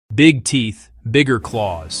Big teeth, bigger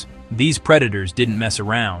claws. These predators didn't mess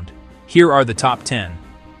around. Here are the top 10.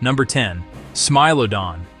 Number 10.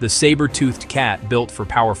 Smilodon, the saber-toothed cat built for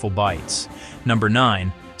powerful bites. Number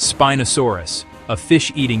 9. Spinosaurus, a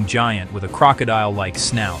fish-eating giant with a crocodile-like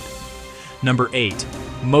snout. Number 8.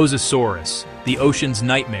 Mosasaurus, the ocean's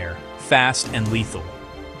nightmare, fast and lethal.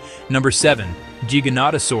 Number 7.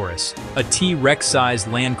 Giganotosaurus, a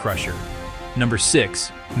T-Rex-sized land crusher. Number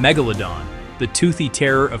 6. Megalodon, the toothy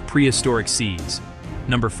terror of prehistoric seas.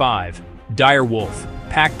 Number 5. Dire wolf,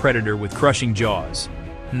 pack predator with crushing jaws.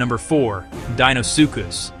 Number 4.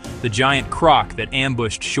 Deinosuchus, the giant croc that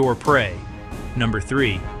ambushed shore prey. Number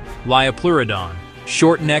 3. Liopleurodon,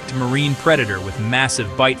 short-necked marine predator with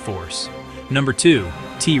massive bite force. Number 2.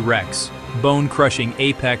 T-Rex, bone-crushing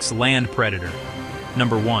apex land predator.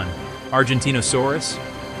 Number 1. Argentinosaurus?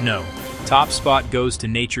 No. Top spot goes to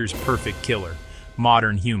nature's perfect killer,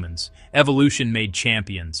 modern humans. Evolution made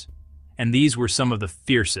champions. And these were some of the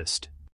fiercest.